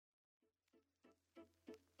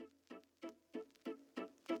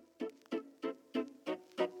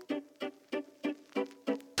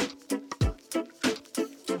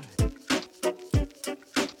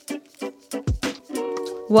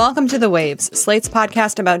Welcome to The Waves, Slate's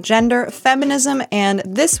podcast about gender, feminism, and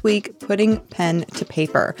this week, putting pen to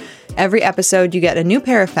paper. Every episode, you get a new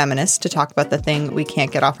pair of feminists to talk about the thing we can't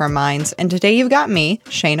get off our minds. And today you've got me,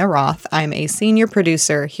 Shayna Roth. I'm a senior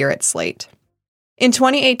producer here at Slate. In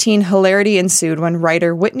 2018, hilarity ensued when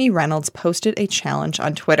writer Whitney Reynolds posted a challenge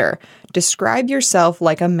on Twitter. Describe yourself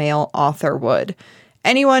like a male author would.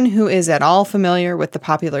 Anyone who is at all familiar with the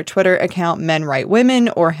popular Twitter account Men Write Women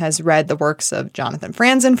or has read the works of Jonathan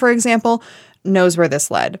Franzen, for example, knows where this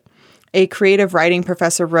led. A creative writing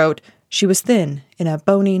professor wrote, "She was thin in a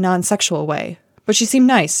bony, non-sexual way, but she seemed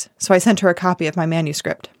nice, so I sent her a copy of my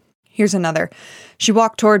manuscript." Here's another. "She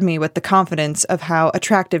walked toward me with the confidence of how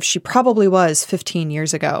attractive she probably was 15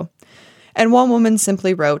 years ago." And one woman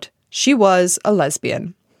simply wrote, "She was a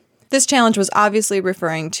lesbian." This challenge was obviously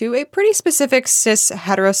referring to a pretty specific cis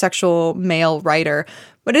heterosexual male writer,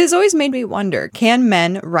 but it has always made me wonder, can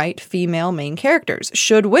men write female main characters?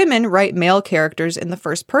 Should women write male characters in the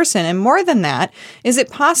first person? And more than that, is it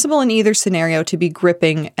possible in either scenario to be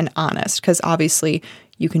gripping and honest? Because obviously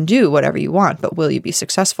you can do whatever you want, but will you be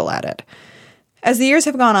successful at it? As the years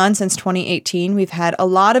have gone on since 2018, we've had a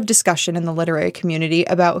lot of discussion in the literary community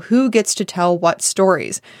about who gets to tell what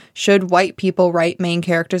stories. Should white people write main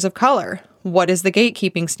characters of color? What is the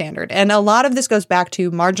gatekeeping standard? And a lot of this goes back to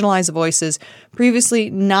marginalized voices previously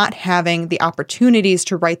not having the opportunities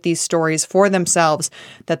to write these stories for themselves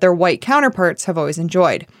that their white counterparts have always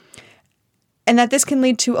enjoyed. And that this can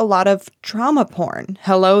lead to a lot of trauma porn.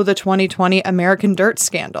 Hello, the 2020 American Dirt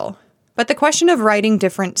scandal. But the question of writing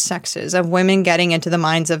different sexes, of women getting into the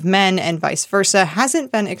minds of men and vice versa,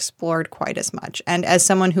 hasn't been explored quite as much. And as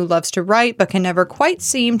someone who loves to write but can never quite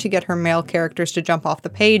seem to get her male characters to jump off the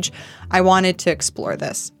page, I wanted to explore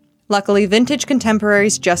this. Luckily, Vintage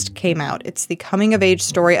Contemporaries just came out. It's the coming-of-age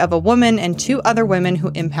story of a woman and two other women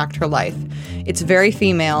who impact her life. It's very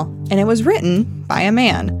female, and it was written by a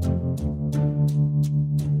man.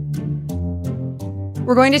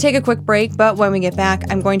 We're going to take a quick break, but when we get back,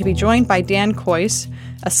 I'm going to be joined by Dan Kois,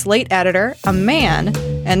 a Slate editor, a man,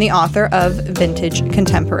 and the author of Vintage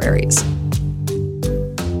Contemporaries.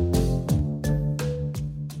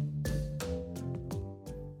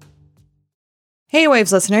 Hey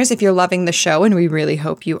Waves listeners, if you're loving the show, and we really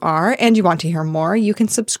hope you are, and you want to hear more, you can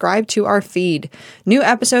subscribe to our feed. New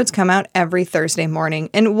episodes come out every Thursday morning,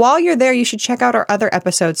 and while you're there, you should check out our other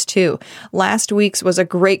episodes too. Last week's was a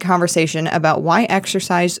great conversation about why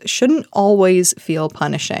exercise shouldn't always feel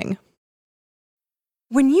punishing.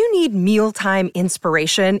 When you need mealtime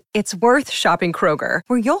inspiration, it's worth shopping Kroger,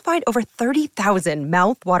 where you'll find over 30,000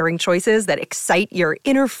 mouth-watering choices that excite your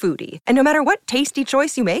inner foodie. And no matter what tasty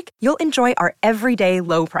choice you make, you'll enjoy our everyday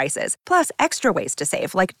low prices, plus extra ways to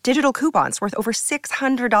save, like digital coupons worth over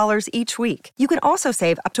 $600 each week. You can also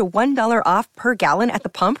save up to $1 off per gallon at the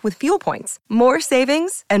pump with fuel points. More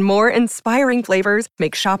savings and more inspiring flavors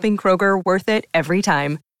make shopping Kroger worth it every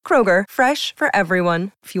time. Kroger, fresh for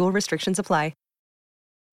everyone. Fuel restrictions apply.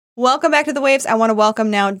 Welcome back to The Waves. I want to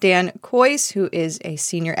welcome now Dan Kois, who is a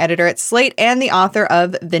senior editor at Slate and the author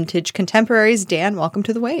of Vintage Contemporaries. Dan, welcome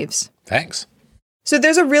to The Waves. Thanks. So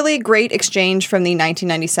there's a really great exchange from the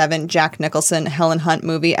 1997 Jack Nicholson Helen Hunt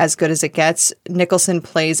movie, As Good as It Gets. Nicholson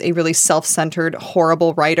plays a really self-centered,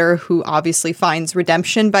 horrible writer who obviously finds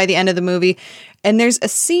redemption by the end of the movie. And there's a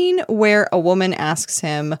scene where a woman asks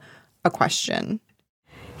him a question.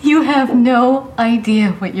 You have no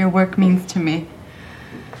idea what your work means to me.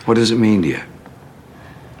 What does it mean to you?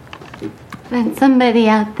 That somebody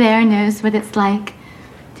out there knows what it's like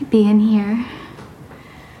to be in here.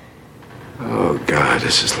 Oh, God,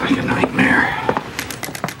 this is like a nightmare.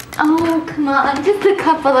 Oh, come on, just a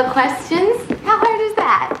couple of questions. How hard is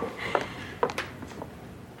that?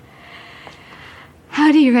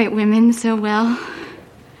 How do you write women so well?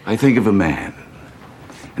 I think of a man,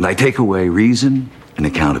 and I take away reason and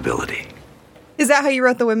accountability. Is that how you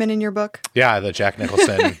wrote the women in your book? Yeah, the Jack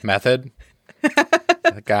Nicholson method.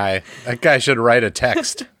 That guy should write a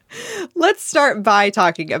text. Let's start by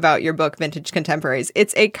talking about your book, Vintage Contemporaries.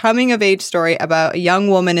 It's a coming-of-age story about a young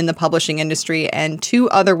woman in the publishing industry and two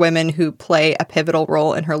other women who play a pivotal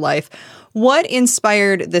role in her life. What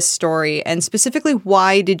inspired this story, and specifically,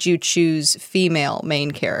 why did you choose female main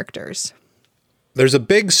characters? There's a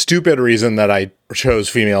big, stupid reason that I chose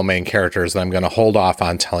female main characters that I'm going to hold off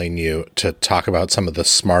on telling you to talk about some of the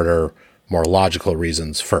smarter, more logical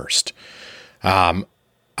reasons first. I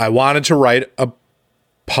wanted to write a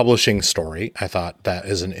publishing story. I thought that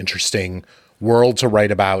is an interesting world to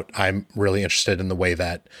write about. I'm really interested in the way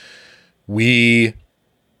that we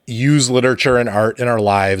use literature and art in our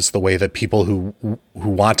lives, the way that people who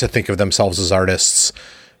want to think of themselves as artists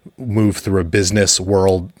move through a business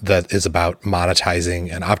world that is about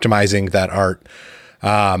monetizing and optimizing that art.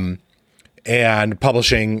 And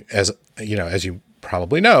publishing, as you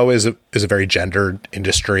probably know, is a very gendered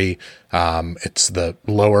industry. It's the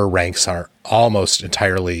lower ranks are almost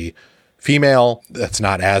entirely female. That's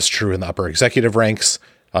not as true in the upper executive ranks,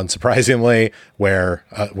 unsurprisingly, where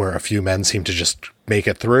a few men seem to just make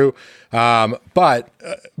it through. But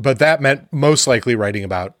that meant most likely writing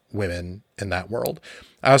about women in that world.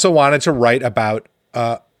 I also wanted to write about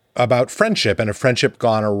friendship, and a friendship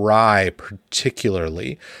gone awry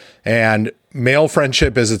particularly. And male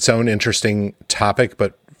friendship is its own interesting topic,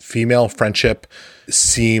 but female friendship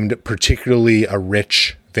seemed particularly a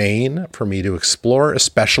rich vein for me to explore,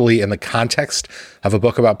 especially in the context of a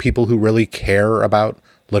book about people who really care about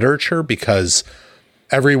literature, because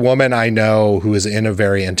every woman I know who is in a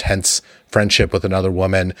very intense friendship with another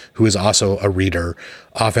woman who is also a reader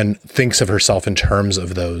often thinks of herself in terms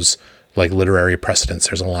of those like literary precedents.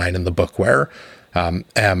 There's a line in the book where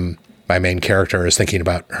my main character is thinking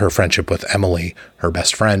about her friendship with Emily, her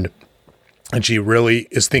best friend. And she really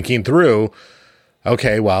is thinking through,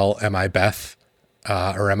 okay, well, am I Beth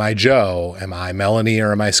or am I Jo? Am I Melanie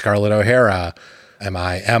or am I Scarlett O'Hara? Am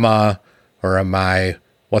I Emma or am I,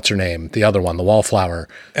 what's her name? The other one, the Wallflower.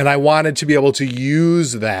 And I wanted to be able to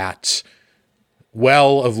use that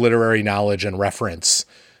well of literary knowledge and reference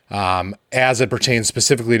as it pertains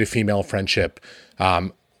specifically to female friendship,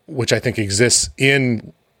 which I think exists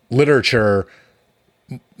in literature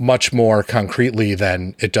much more concretely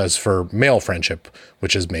than it does for male friendship,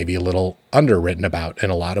 which is maybe a little underwritten about in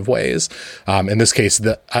a lot of ways. In this case,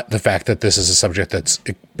 the fact that this is a subject that's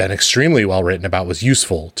been extremely well written about was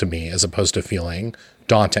useful to me as opposed to feeling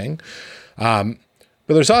daunting. But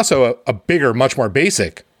there's also a bigger, much more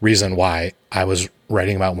basic reason why I was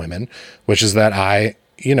writing about women, which is that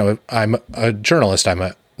I'm a journalist. I'm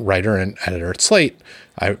a writer and editor at Slate.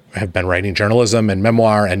 I have been writing journalism and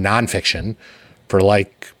memoir and nonfiction for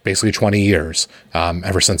like basically 20 years,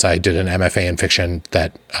 ever since I did an MFA in fiction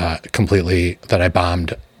that I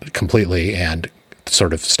bombed completely and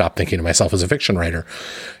sort of stopped thinking of myself as a fiction writer.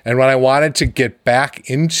 And when I wanted to get back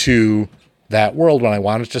into that world, when I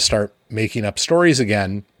wanted to start making up stories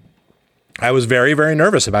again, I was very, very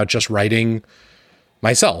nervous about just writing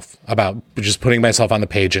myself, about just putting myself on the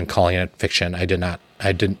page and calling it fiction. I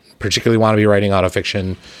didn't particularly want to be writing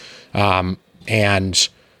autofiction.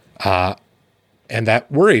 And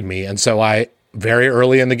that worried me. And so I, very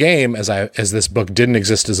early in the game, as this book didn't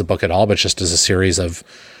exist as a book at all, but just as a series of,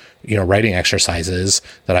 writing exercises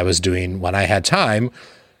that I was doing when I had time,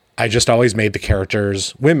 I just always made the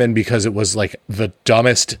characters women because it was like the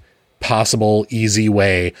dumbest possible easy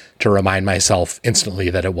way to remind myself instantly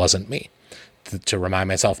that it wasn't me. To remind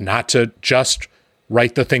myself not to just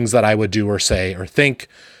write the things that I would do or say or think,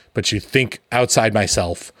 but to think outside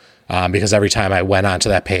myself. Because every time I went onto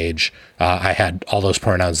that page, I had all those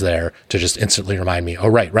pronouns there to just instantly remind me, oh,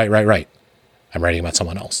 right. I'm writing about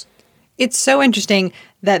someone else. It's so interesting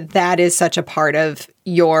that is such a part of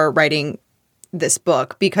your writing this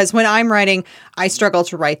book, because when I'm writing, I struggle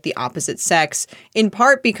to write the opposite sex, in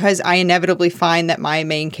part because I inevitably find that my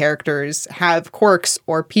main characters have quirks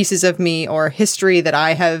or pieces of me or history that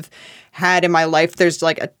I have had in my life. There's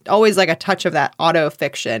always a touch of that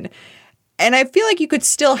auto-fiction. And I feel like you could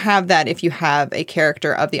still have that if you have a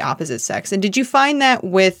character of the opposite sex. And did you find that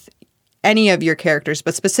with any of your characters,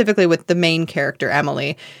 but specifically with the main character,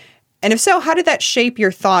 Emily? And if so, how did that shape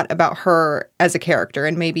your thought about her as a character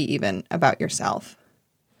and maybe even about yourself?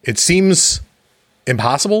 It seems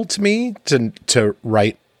impossible to me to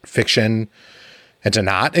write fiction and to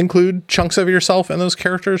not include chunks of yourself in those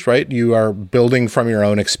characters, right? You are building from your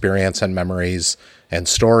own experience and memories and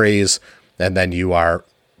stories, and then you are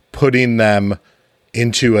putting them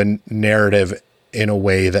into a narrative in a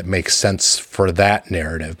way that makes sense for that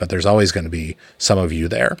narrative, but there's always going to be some of you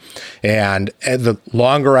there. And the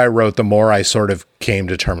longer I wrote, the more I sort of came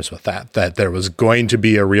to terms with that there was going to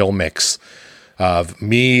be a real mix of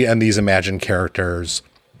me and these imagined characters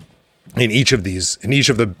in each of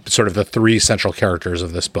the sort of the three central characters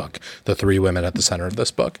of this book, the three women at the center of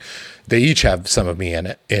this book. They each have some of me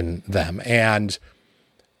in them. And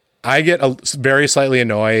I get very slightly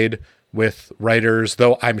annoyed with writers,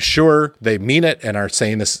 though I'm sure they mean it and are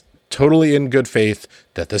saying this totally in good faith,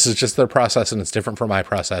 that this is just their process and it's different from my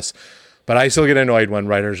process. But I still get annoyed when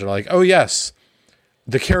writers are like, oh yes,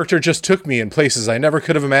 the character just took me in places I never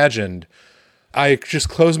could have imagined. I just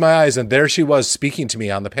closed my eyes and there she was speaking to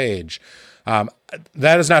me on the page.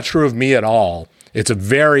 That is not true of me at all. It's a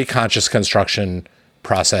very conscious construction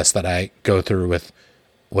process that I go through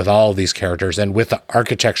with all of these characters and with the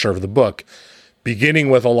architecture of the book, beginning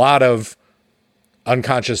with a lot of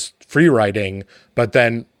unconscious free writing, but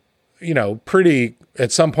then, pretty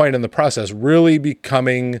at some point in the process, really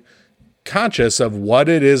becoming conscious of what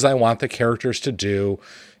it is I want the characters to do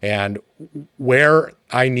and where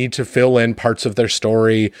I need to fill in parts of their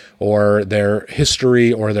story or their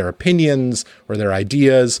history or their opinions or their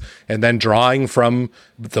ideas, and then drawing from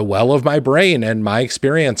the well of my brain and my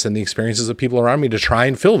experience and the experiences of people around me to try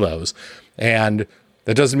and fill those. And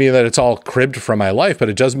that doesn't mean that it's all cribbed from my life, but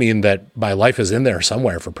it does mean that my life is in there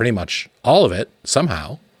somewhere for pretty much all of it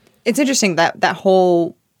somehow. It's interesting that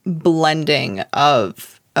whole blending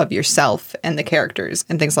of yourself and the characters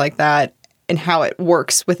and things like that, and how it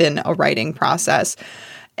works within a writing process.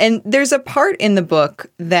 And there's a part in the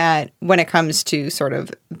book that when it comes to sort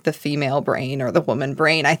of the female brain or the woman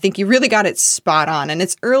brain, I think you really got it spot on. And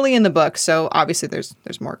it's early in the book, so obviously there's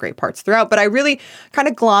more great parts throughout. But I really kind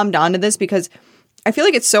of glommed onto this because I feel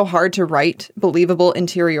like it's so hard to write believable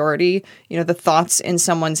interiority, the thoughts in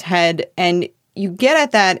someone's head. And you get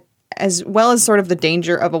at that as well as sort of the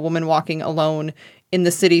danger of a woman walking alone in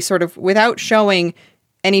the city, sort of without showing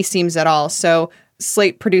any seams at all. So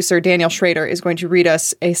Slate producer Daniel Schrader is going to read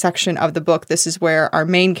us a section of the book. This is where our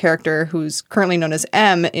main character, who's currently known as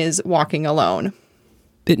M, is walking alone.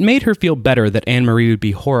 It made her feel better that Anne-Marie would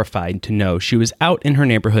be horrified to know she was out in her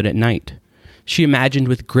neighborhood at night. She imagined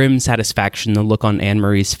with grim satisfaction the look on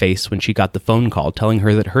Anne-Marie's face when she got the phone call telling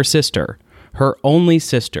her that her sister, her only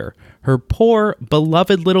sister, her poor,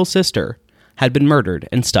 beloved little sister, had been murdered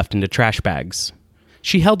and stuffed into trash bags.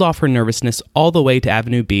 She held off her nervousness all the way to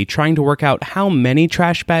Avenue B, trying to work out how many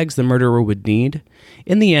trash bags the murderer would need.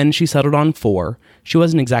 In the end, she settled on 4. She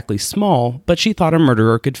wasn't exactly small, but she thought a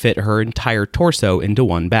murderer could fit her entire torso into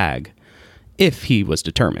one bag, if he was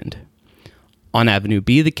determined. On Avenue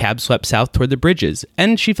B, the cab swept south toward the bridges,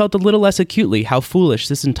 and she felt a little less acutely how foolish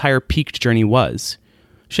this entire peaked journey was.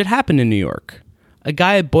 Shit happened in New York. A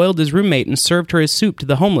guy had boiled his roommate and served her his soup to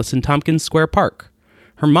the homeless in Tompkins Square Park.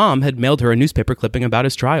 Her mom had mailed her a newspaper clipping about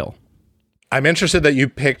his trial. I'm interested that you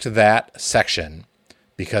picked that section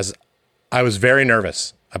because I was very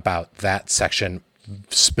nervous about that section,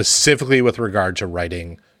 specifically with regard to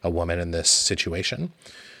writing a woman in this situation,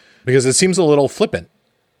 because it seems a little flippant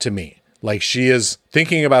to me. Like she is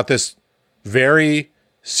thinking about this very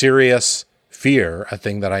serious fear, a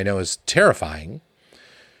thing that I know is terrifying,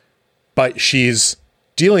 but she's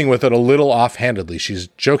dealing with it a little offhandedly. She's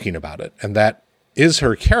joking about it, and that is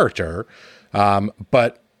her character.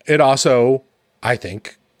 But it also, I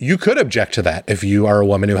think, you could object to that if you are a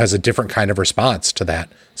woman who has a different kind of response to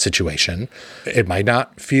that situation. It might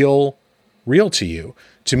not feel real to you.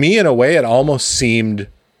 To me, in a way, it almost seemed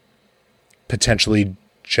potentially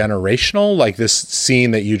generational. Like this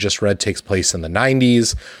scene that you just read takes place in the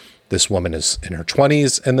 90s. This woman is in her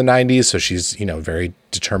 20s in the 90s, so she's, very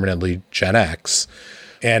determinedly Gen X.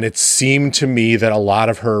 And it seemed to me that a lot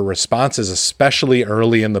of her responses, especially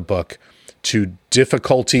early in the book, to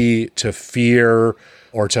difficulty, to fear,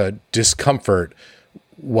 or to discomfort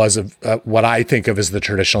was what I think of as the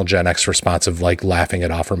traditional Gen X response of like laughing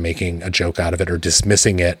it off or making a joke out of it or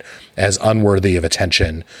dismissing it as unworthy of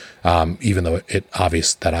attention, even though that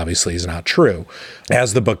obviously is not true.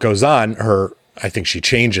 As the book goes on, I think she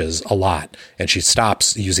changes a lot and she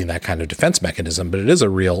stops using that kind of defense mechanism, but it is a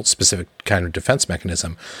real specific kind of defense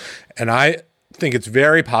mechanism. And I think it's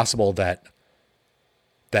very possible that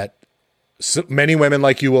so many women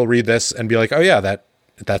like you will read this and be like, oh yeah,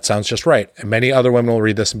 that sounds just right. And many other women will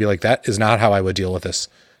read this and be like, that is not how I would deal with this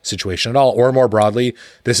situation at all. Or more broadly,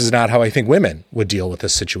 this is not how I think women would deal with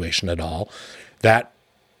this situation at all. That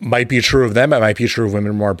might be true of them. It might be true of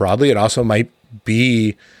women more broadly. It also might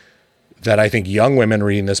be that I think young women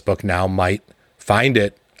reading this book now might find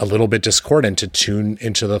it a little bit discordant to tune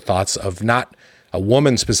into the thoughts of not a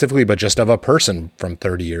woman specifically, but just of a person from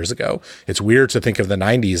 30 years ago. It's weird to think of the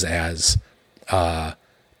 90s as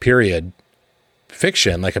period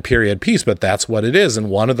fiction, like a period piece, but that's what it is. And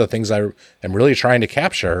one of the things I am really trying to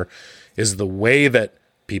capture is the way that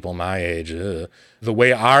people my age, the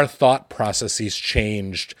way our thought processes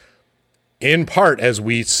changed in part as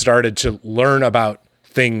we started to learn about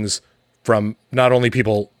things from not only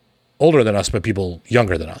people older than us, but people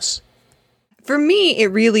younger than us. For me, it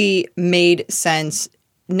really made sense,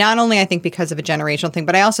 not only I think because of a generational thing,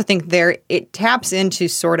 but I also think it taps into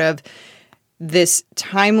sort of this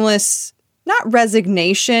timeless, not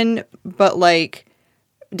resignation, but like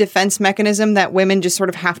defense mechanism that women just sort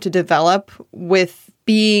of have to develop with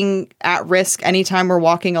being at risk anytime we're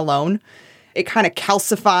walking alone. It kind of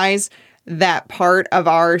calcifies that part of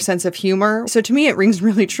our sense of humor. So to me, it rings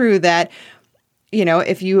really true that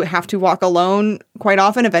if you have to walk alone quite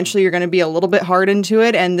often, eventually you're going to be a little bit hardened to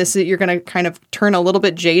it. And you're going to kind of turn a little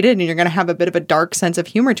bit jaded and you're going to have a bit of a dark sense of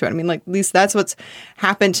humor to it. I mean, like, at least that's what's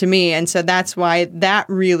happened to me. And so that's why that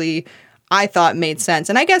really, I thought, made sense.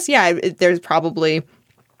 And I guess, there's probably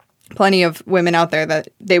plenty of women out there that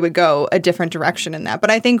they would go a different direction in that.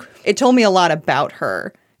 But I think it told me a lot about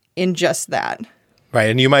her in just that. Right.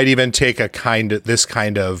 And you might even take this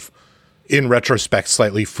kind of, in retrospect,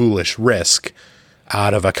 slightly foolish risk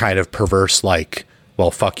out of a kind of perverse, like, well,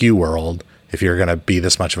 fuck you, world. If you're going to be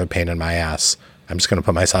this much of a pain in my ass, I'm just going to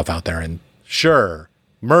put myself out there and sure,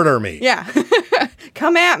 murder me. Yeah.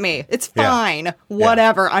 Come at me. It's fine. Yeah.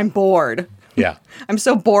 Whatever. I'm bored. Yeah. I'm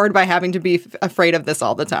so bored by having to be afraid of this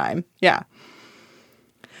all the time. Yeah.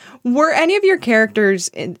 Were any of your characters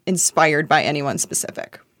inspired by anyone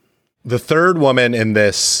specific? The third woman in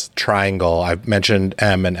this triangle, I've mentioned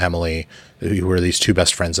Em and Emily, who were these two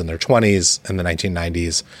best friends in their 20s in the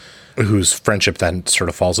 1990s, whose friendship then sort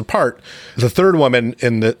of falls apart. The third woman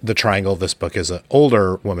in the triangle of this book is an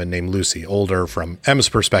older woman named Lucy, older from Em's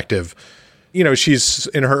perspective. She's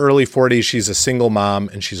in her early 40s. She's a single mom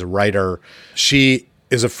and she's a writer. She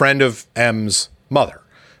is a friend of Em's mother.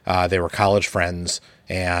 They were college friends,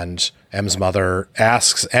 and Em's mother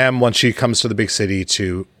asks Em, once she comes to the big city,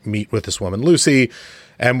 to meet with this woman, Lucy.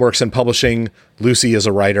 Em works in publishing. Lucy is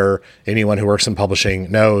a writer. Anyone who works in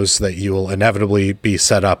publishing knows that you will inevitably be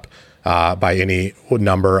set up by any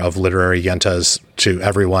number of literary yentas to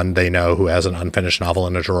everyone they know who has an unfinished novel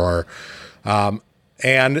in a drawer.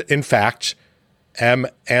 And in fact, Em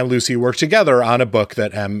and Lucy work together on a book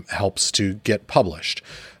that Em helps to get published.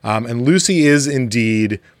 And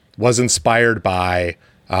Lucy was inspired by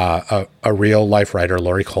a real life writer,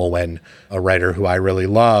 Laurie Colwin, a writer who I really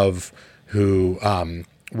love, who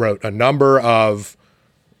wrote a number of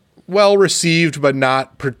well-received but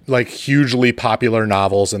not hugely popular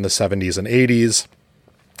novels in the 70s and 80s,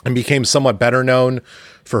 and became somewhat better known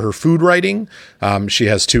for her food writing. She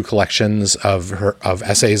has two collections of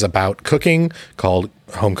essays about cooking called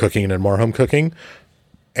Home Cooking and More Home Cooking,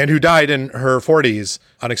 and who died in her 40s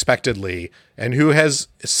unexpectedly, and who has,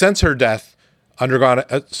 since her death, undergone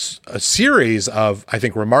a series of, I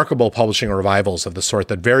think, remarkable publishing revivals of the sort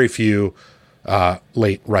that very few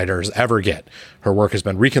late writers ever get. Her work has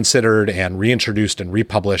been reconsidered and reintroduced and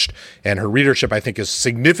republished, and her readership, I think, is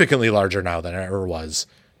significantly larger now than it ever was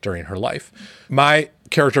during her life. My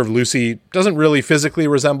character of Lucy doesn't really physically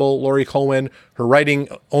resemble Laurie Colwin. Her writing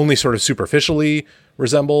only sort of superficially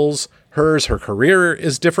resembles hers. Her career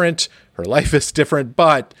is different. Her life is different.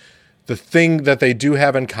 But the thing that they do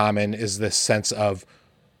have in common is this sense of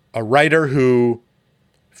a writer who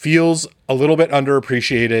feels a little bit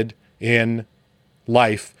underappreciated in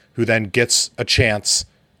life, who then gets a chance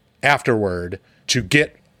afterward to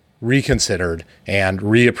get reconsidered and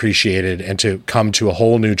reappreciated and to come to a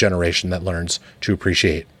whole new generation that learns to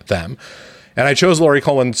appreciate them. And I chose Laurie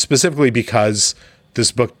Colwin specifically because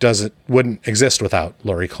this book wouldn't exist without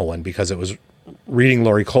Laurie Colwin, because it was reading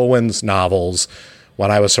Laurie Colwin's novels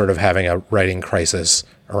when I was sort of having a writing crisis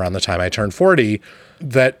around the time I turned 40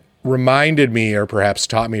 that reminded me, or perhaps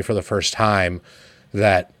taught me for the first time,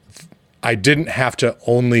 that I didn't have to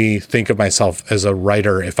only think of myself as a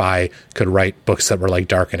writer if I could write books that were like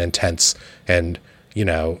dark and intense and,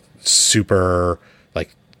 super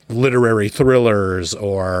like literary thrillers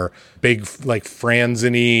or big like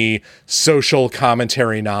Franzen-y social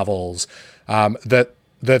commentary novels. That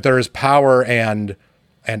there is power and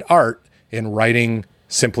art in writing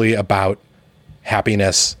simply about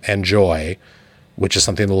happiness and joy, which is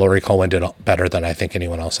something that Laurie Colwin did better than I think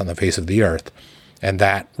anyone else on the face of the earth. And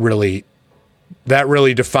that really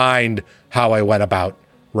defined how I went about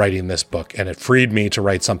writing this book. And it freed me to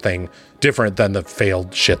write something different than the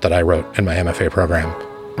failed shit that I wrote in my MFA program,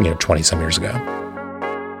 20 some years ago.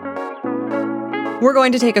 We're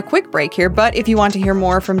going to take a quick break here, but if you want to hear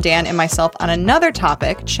more from Dan and myself on another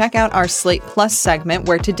topic, check out our Slate Plus segment,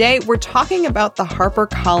 where today we're talking about the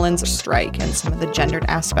HarperCollins strike and some of the gendered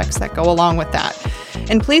aspects that go along with that.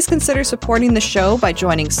 And please consider supporting the show by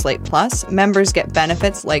joining Slate Plus. Members get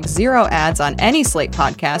benefits like 0 ads on any Slate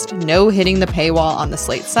podcast, no hitting the paywall on the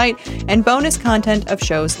Slate site, and bonus content of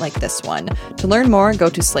shows like this one. To learn more,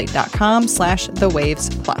 go to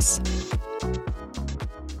slate.com/thewavesplus.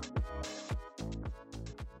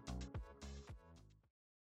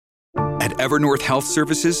 At Evernorth Health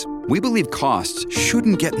Services, we believe costs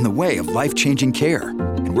shouldn't get in the way of life-changing care,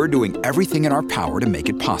 and we're doing everything in our power to make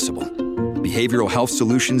it possible. Behavioral health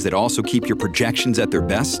solutions that also keep your projections at their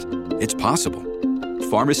best? It's possible.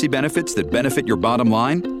 Pharmacy benefits that benefit your bottom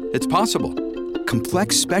line? It's possible.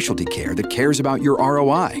 Complex specialty care that cares about your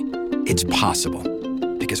ROI. It's possible.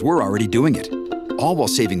 Because we're already doing it. All while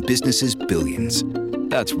saving businesses billions.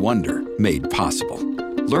 That's Wonder made possible.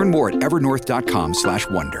 Learn more at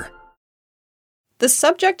evernorth.com/wonder. The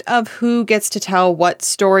subject of who gets to tell what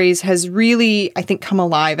stories has really, I think, come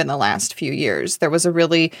alive in the last few years. There was a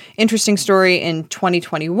really interesting story in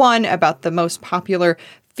 2021 about the most popular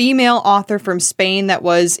female author from Spain that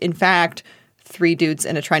was, in fact, 3 dudes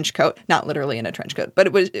in a trench coat. Not literally in a trench coat, but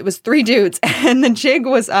it was 3 dudes. And the jig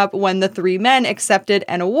was up when the 3 men accepted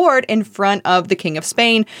an award in front of the King of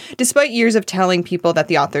Spain, despite years of telling people that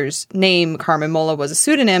the author's name, Carmen Mola, was a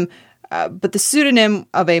pseudonym, but the pseudonym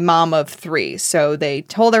of a mom of 3. So they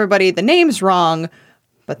told everybody the name's wrong,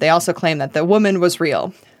 but they also claimed that the woman was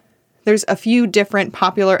real. There's a few different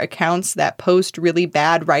popular accounts that post really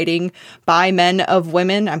bad writing by men of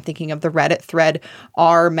women. I'm thinking of the Reddit thread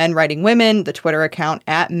Are Men Writing Women, the Twitter account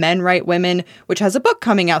 @MenWriteWomen, which has a book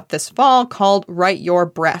coming out this fall called Write Your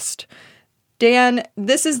Breast. Dan,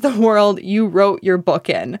 this is the world you wrote your book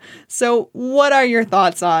in. So what are your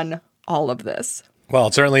thoughts on all of this? Well,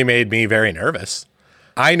 it certainly made me very nervous.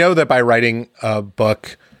 I know that by writing a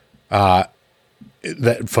book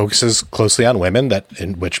that focuses closely on women, that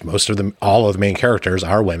in which all of the main characters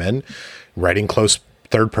are women, writing close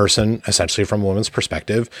third person, essentially from a woman's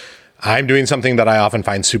perspective, I'm doing something that I often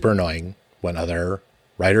find super annoying when other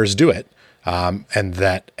writers do it. And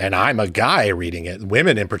I'm a guy reading it.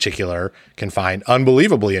 Women in particular can find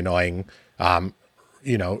unbelievably annoying,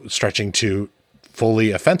 stretching to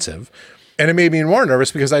fully offensive. And it made me more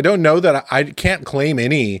nervous because I don't know that I can't claim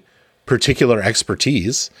any particular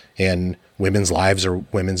expertise in women's lives or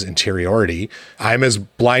women's interiority. I'm as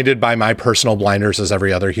blinded by my personal blinders as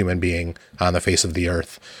every other human being on the face of the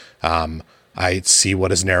earth. I see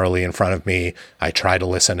what is narrowly in front of me. I try to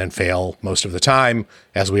listen and fail most of the time,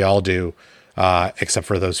 as we all do, except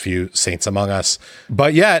for those few saints among us.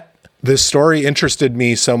 But yet, this story interested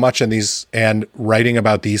me so much and writing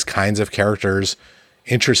about these kinds of characters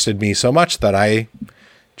interested me so much that I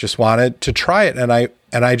just wanted to try it.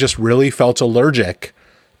 And I just really felt allergic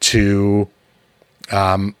to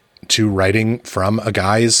writing from a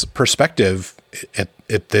guy's perspective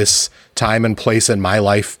at this time and place in my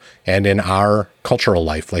life and in our cultural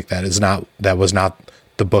life. Like that was not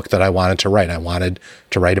the book that I wanted to write. I wanted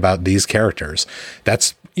to write about these characters.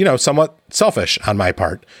 That's, somewhat selfish on my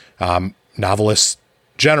part. Novelists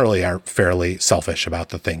generally are fairly selfish about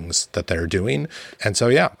the things that they're doing. And so,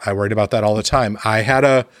 yeah, I worried about that all the time. I had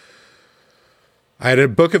a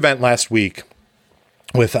book event last week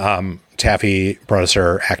with Taffy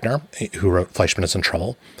Brodesser-Akner, who wrote Fleischman is in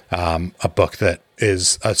Trouble, a book that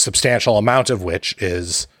is a substantial amount of which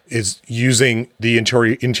is using the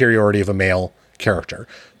interiority of a male character,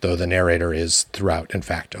 though the narrator is throughout, in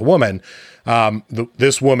fact, a woman.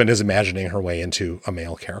 This woman is imagining her way into a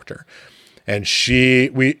male character. And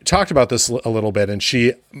we talked about this a little bit, and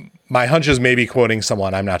my hunch is maybe quoting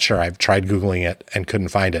someone. I'm not sure. I've tried Googling it and couldn't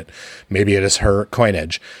find it. Maybe it is her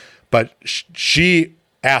coinage. But she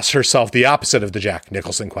asked herself the opposite of the Jack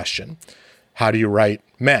Nicholson question. How do you write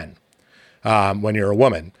men when you're a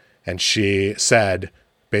woman? And she said,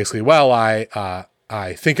 basically, well, I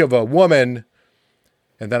think of a woman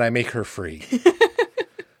and then I make her free.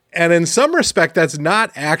 And in some respect, that's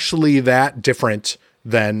not actually that different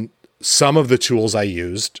than some of the tools I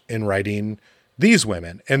used in writing these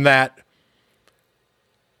women, in that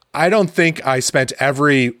I don't think I spent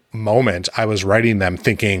every moment I was writing them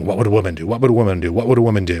thinking, what would a woman do? What would a woman do? What would a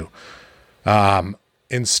woman do?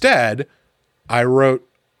 Instead, I wrote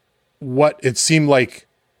what it seemed like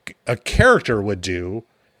a character would do,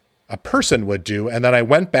 a person would do. And then I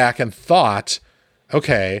went back and thought,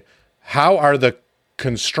 okay, how are the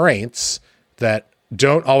constraints that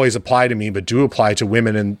don't always apply to me, but do apply to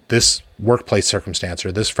women in this workplace circumstance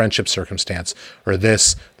or this friendship circumstance or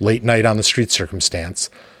this late night on the street circumstance?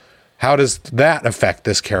 How does that affect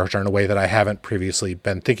this character in a way that I haven't previously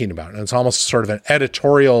been thinking about? And it's almost sort of an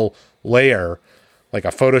editorial layer, like a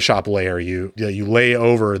Photoshop layer you lay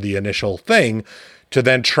over the initial thing to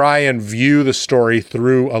then try and view the story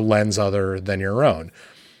through a lens other than your own.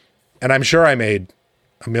 And I'm sure I made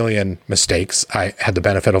a million mistakes. I had the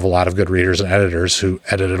benefit of a lot of good readers and editors who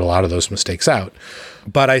edited a lot of those mistakes out.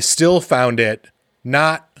 But I still found it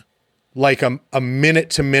not like a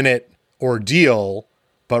minute-to-minute ordeal,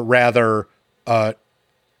 but rather a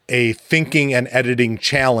thinking and editing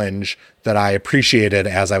challenge that I appreciated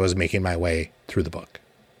as I was making my way through the book.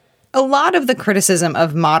 A lot of the criticism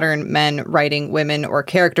of modern men writing women or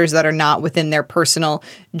characters that are not within their personal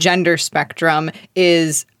gender spectrum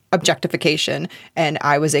is objectification. And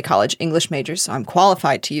I was a college English major, so I'm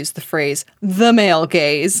qualified to use the phrase, the male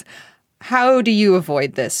gaze. How do you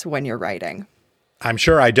avoid this when you're writing? I'm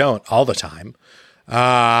sure I don't all the time.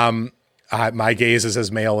 My gaze is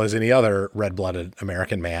as male as any other red-blooded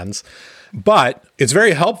American man's. But it's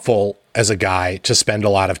very helpful as a guy to spend a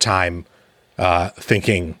lot of time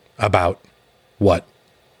thinking about what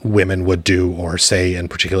women would do or say in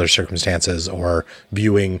particular circumstances, or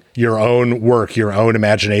viewing your own work, your own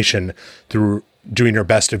imagination, through doing your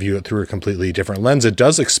best to view it through a completely different lens. It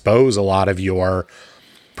does expose a lot of your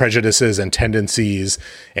prejudices and tendencies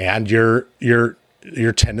and your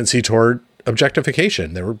tendency toward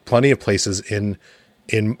objectification. There were plenty of places in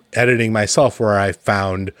editing myself where I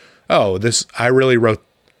found, I really wrote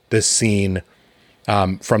this scene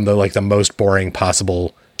from the most boring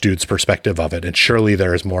possible dude's perspective of it. And surely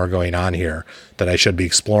there is more going on here that I should be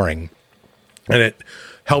exploring. And it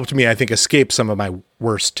helped me, I think, escape some of my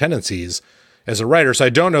worst tendencies as a writer. So I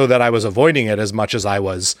don't know that I was avoiding it as much as I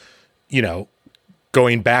was,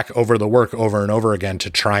 going back over the work over and over again to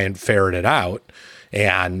try and ferret it out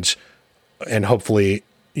and hopefully,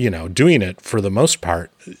 doing it for the most part.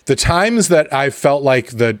 The times that I felt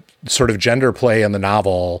like the sort of gender play in the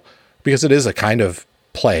novel, because it is a kind of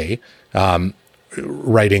play,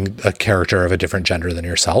 writing a character of a different gender than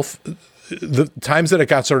yourself, the times that it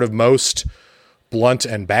got sort of most blunt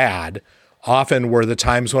and bad often were the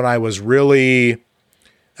times when I was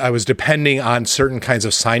depending on certain kinds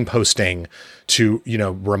of signposting to,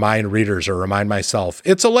 remind readers or remind myself,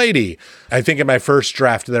 it's a lady. I think in my first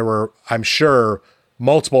draft, there were, I'm sure,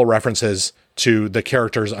 multiple references to the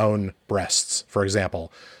character's own breasts, for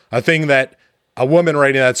example. A thing that a woman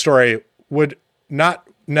writing that story would not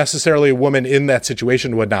necessarily, a woman in that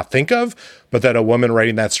situation would not think of, but that a woman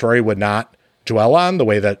writing that story would not dwell on the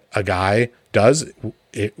way that a guy does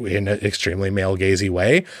in an extremely male gazy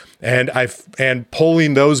way. And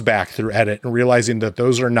pulling those back through edit and realizing that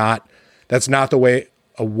that's not the way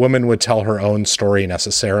a woman would tell her own story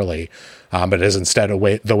necessarily, but is instead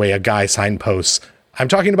the way a guy signposts, I'm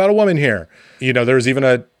talking about a woman here. There's even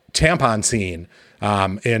a tampon scene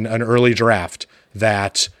in an early draft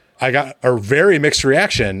that I got a very mixed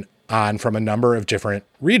reaction on from a number of different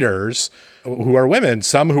readers who are women.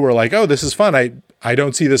 Some who were like, oh, this is fun. I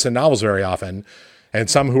don't see this in novels very often. And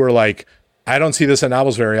some who are like, I don't see this in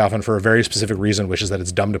novels very often for a very specific reason, which is that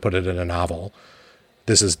it's dumb to put it in a novel.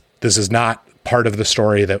 This is not part of the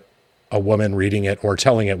story that a woman reading it or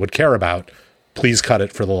telling it would care about. Please cut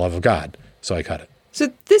it for the love of God. So I cut it. So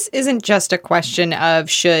this isn't just a question of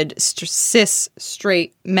should cis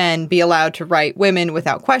straight men be allowed to write women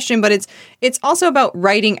without question, but it's also about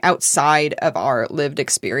writing outside of our lived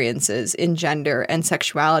experiences in gender and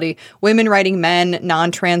sexuality. Women writing men,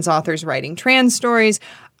 non-trans authors writing trans stories.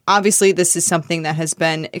 Obviously, this is something that has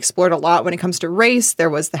been explored a lot when it comes to race. There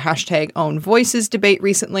was the hashtag Own Voices debate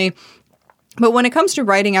recently. But when it comes to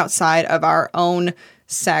writing outside of our own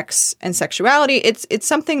sex and sexuality, it's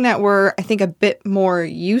something that we're, I think, a bit more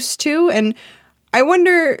used to. And I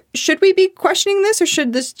wonder, should we be questioning this, or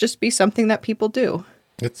should this just be something that people do?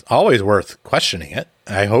 It's always worth questioning it.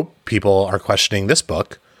 I hope people are questioning this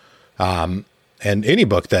book, and any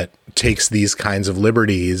book that takes these kinds of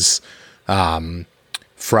liberties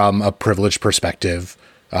from a privileged perspective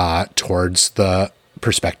towards the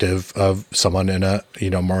perspective of someone in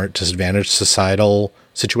a more disadvantaged societal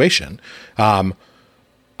situation. I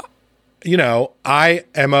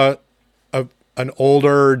am an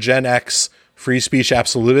older Gen X free speech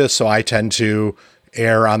absolutist, so I tend to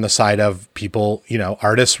err on the side of people,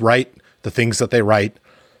 artists write the things that they write,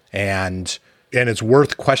 and it's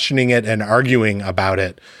worth questioning it and arguing about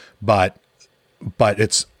it, but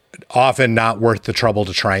it's often not worth the trouble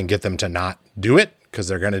to try and get them to not do it, because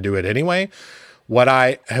they're going to do it anyway. What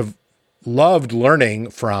I have loved learning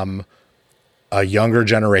from a younger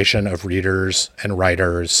generation of readers and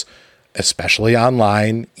writers, especially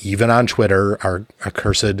online, even on Twitter, our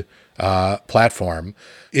accursed platform,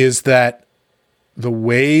 is that the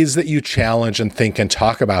ways that you challenge and think and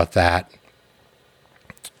talk about that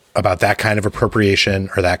kind of appropriation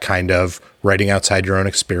or that kind of writing outside your own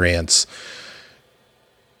experience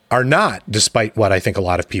are not, despite what I think a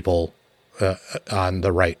lot of people on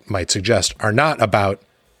the right might suggest, are not about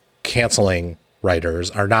canceling writers,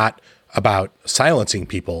 are not about silencing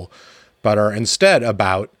people, but are instead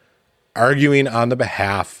about arguing on the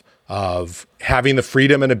behalf of having the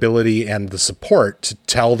freedom and ability and the support to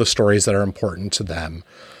tell the stories that are important to them,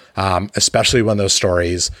 especially when those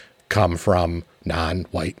stories come from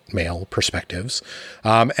non-white male perspectives,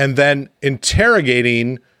 and then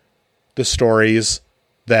interrogating the stories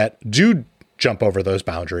that do jump over those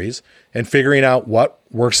boundaries and figuring out what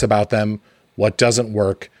works about them, what doesn't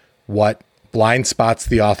work, what blind spots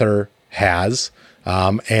the author has,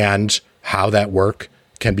 and how that work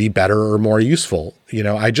can be better or more useful.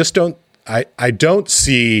 I don't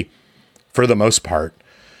see, for the most part,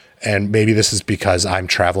 and maybe this is because I'm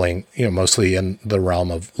traveling, mostly in the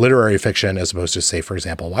realm of literary fiction, as opposed to, say, for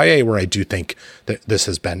example, YA, where I do think that this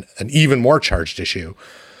has been an even more charged issue.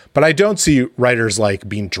 But I don't see writers like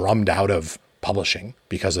being drummed out of publishing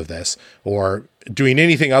because of this, or doing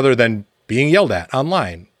anything other than being yelled at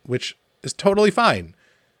online, which is totally fine.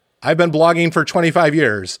 I've been blogging for 25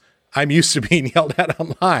 years. I'm used to being yelled at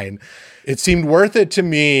online. It seemed worth it to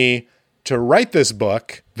me to write this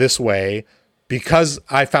book this way because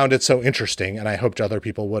I found it so interesting, and I hoped other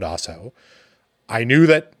people would also. I knew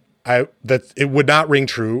that it would not ring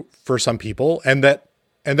true for some people, and that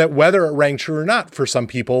whether it rang true or not for some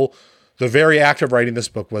people, the very act of writing this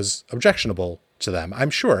book was objectionable to them,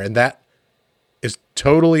 I'm sure. And that is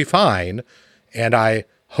totally fine. And I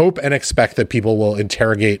hope and expect that people will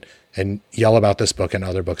interrogate and yell about this book and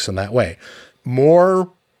other books in that way. More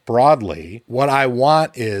broadly, what I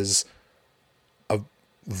want is a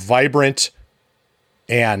vibrant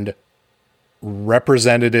and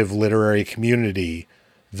representative literary community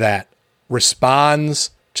that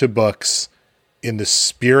responds to books in the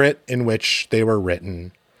spirit in which they were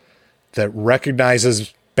written, that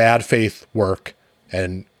recognizes bad faith work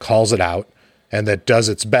and calls it out, and that does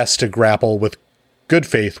its best to grapple with good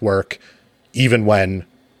faith work, even when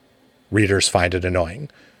readers find it annoying.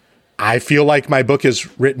 I feel like my book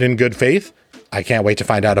is written in good faith. I can't wait to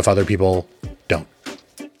find out if other people don't.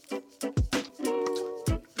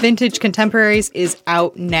 Vintage Contemporaries is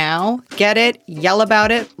out now. Get it, yell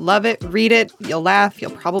about it, love it, read it. You'll laugh,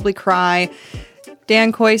 you'll probably cry.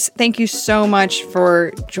 Dan Kois, thank you so much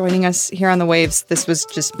for joining us here on The Waves. This was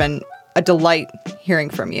just been a delight hearing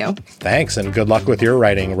from you. Thanks, and good luck with your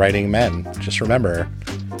writing men. Just remember,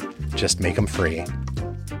 just make them free.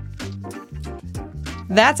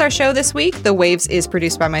 That's our show this week. The Waves is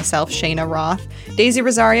produced by myself, Shayna Roth. Daisy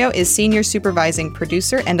Rosario is senior supervising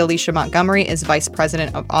producer, and Alicia Montgomery is vice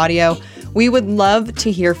president of audio. We would love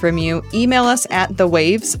to hear from you. Email us at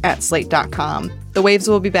thewaves@slate.com. The Waves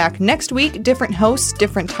will be back next week. Different hosts,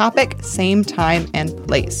 different topic, same time and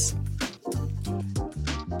place.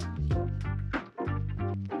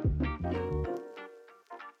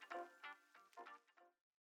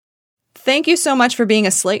 Thank you so much for being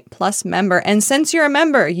a Slate Plus member. And since you're a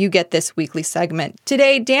member, you get this weekly segment.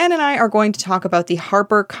 Today, Dan and I are going to talk about the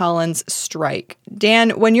HarperCollins strike.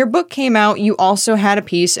 Dan, when your book came out, you also had a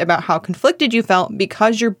piece about how conflicted you felt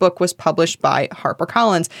because your book was published by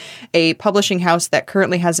HarperCollins, a publishing house that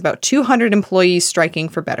currently has about 200 employees striking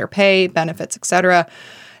for better pay, benefits, etc.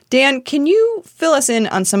 Dan, can you fill us in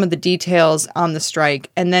on some of the details on the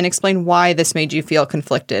strike and then explain why this made you feel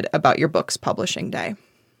conflicted about your book's publishing day?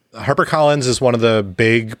 HarperCollins is one of the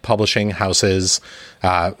big publishing houses.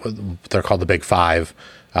 They're called the Big Five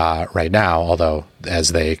right now, although as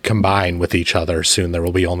they combine with each other, soon there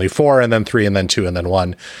will be only 4, and then 3, and then 2, and then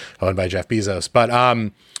 1, owned by Jeff Bezos. But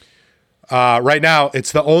right now,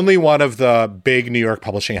 it's the only one of the big New York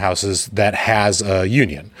publishing houses that has a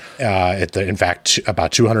union. In fact,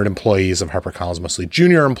 about 200 employees of HarperCollins, mostly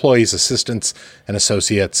junior employees, assistants, and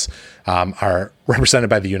associates, are represented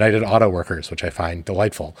by the United Auto Workers, which I find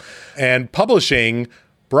delightful. And publishing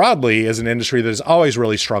broadly is an industry that has always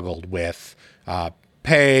really struggled with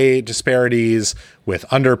pay disparities, with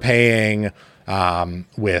underpaying,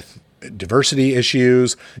 with diversity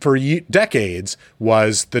issues. For decades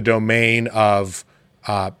was the domain of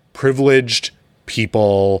privileged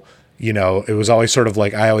people. It was always sort of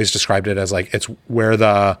like, I always described it as like, it's where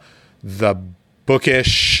the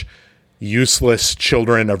bookish, useless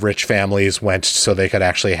children of rich families went so they could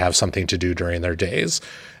actually have something to do during their days.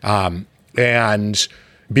 And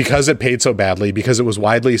because it paid so badly, because it was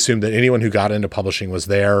widely assumed that anyone who got into publishing was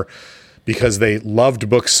there because they loved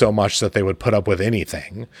books so much that they would put up with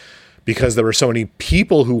anything, because there were so many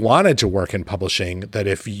people who wanted to work in publishing that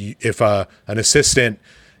if an assistant,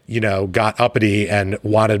 got uppity and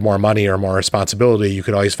wanted more money or more responsibility, you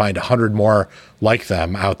could always find 100 more like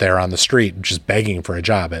them out there on the street, just begging for a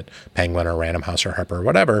job at Penguin or Random House or Harper or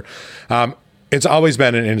whatever. It's always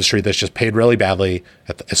been an industry that's just paid really badly,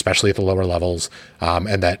 especially at the lower levels,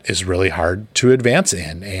 and that is really hard to advance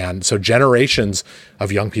in. And so generations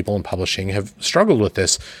of young people in publishing have struggled with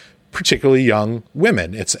this, particularly young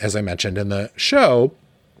women. It's, as I mentioned in the show,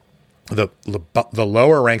 the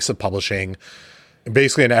lower ranks of publishing,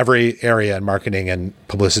 basically in every area in marketing and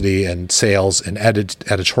publicity and sales and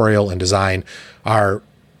editorial and design, are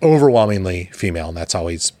overwhelmingly female, and that's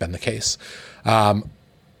always been the case.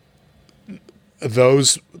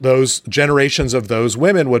 those generations of those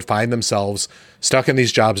women would find themselves stuck in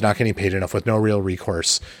these jobs, not getting paid enough, with no real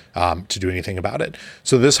recourse to do anything about it.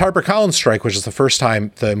 So this HarperCollins strike, which is the first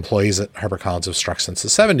time the employees at HarperCollins have struck since the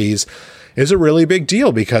 70s, is a really big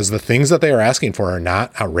deal because the things that they are asking for are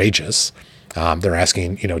not outrageous. They're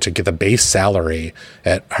asking, to get the base salary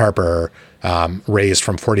at Harper raised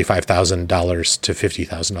from $45,000 to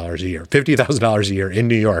 $50,000 a year. $50,000 a year in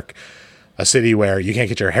New York, a city where you can't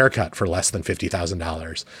get your hair cut for less than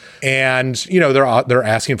 $50,000. And, they're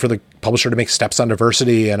asking for the publisher to make steps on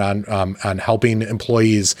diversity and on helping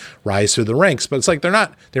employees rise through the ranks. But it's like they're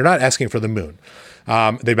not asking for the moon.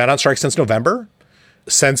 They've been on strike since November.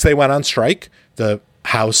 Since they went on strike, the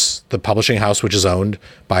publishing house, which is owned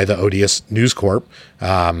by the odious News Corp,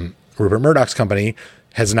 Rupert Murdoch's company,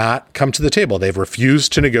 has not come to the table. They've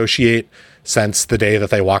refused to negotiate since the day that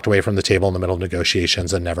they walked away from the table in the middle of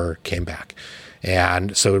negotiations and never came back.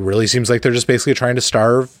 And so it really seems like they're just basically trying to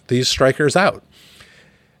starve these strikers out.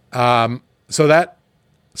 So that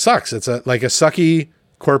sucks. It's a sucky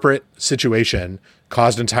corporate situation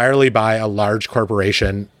caused entirely by a large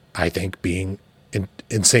corporation, I think, being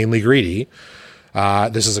insanely greedy.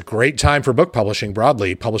 This is a great time for book publishing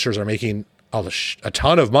broadly. Publishers are making a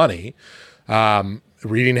ton of money.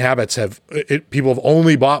 Reading habits people have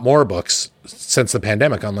only bought more books since the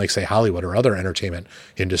pandemic, unlike, say, Hollywood or other entertainment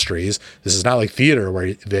industries. This is not like theater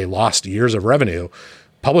where they lost years of revenue.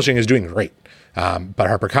 Publishing is doing great. But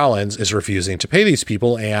HarperCollins is refusing to pay these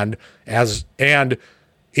people. And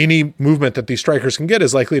any movement that these strikers can get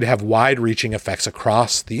is likely to have wide-reaching effects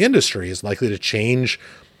across the industry, is likely to change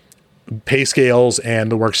pay scales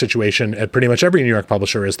and the work situation at pretty much every New York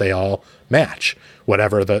publisher as they all match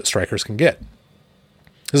whatever the strikers can get.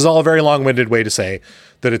 This is all a very long-winded way to say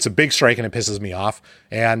that it's a big strike and it pisses me off.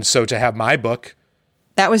 And so to have my book...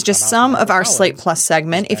 That was just some of our Slate Plus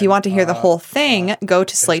segment. If you want to hear the whole thing, go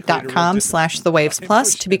to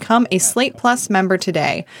slate.com/thewavesplus to become a Slate Plus member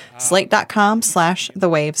today.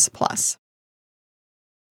 Slate.com/thewavesplus.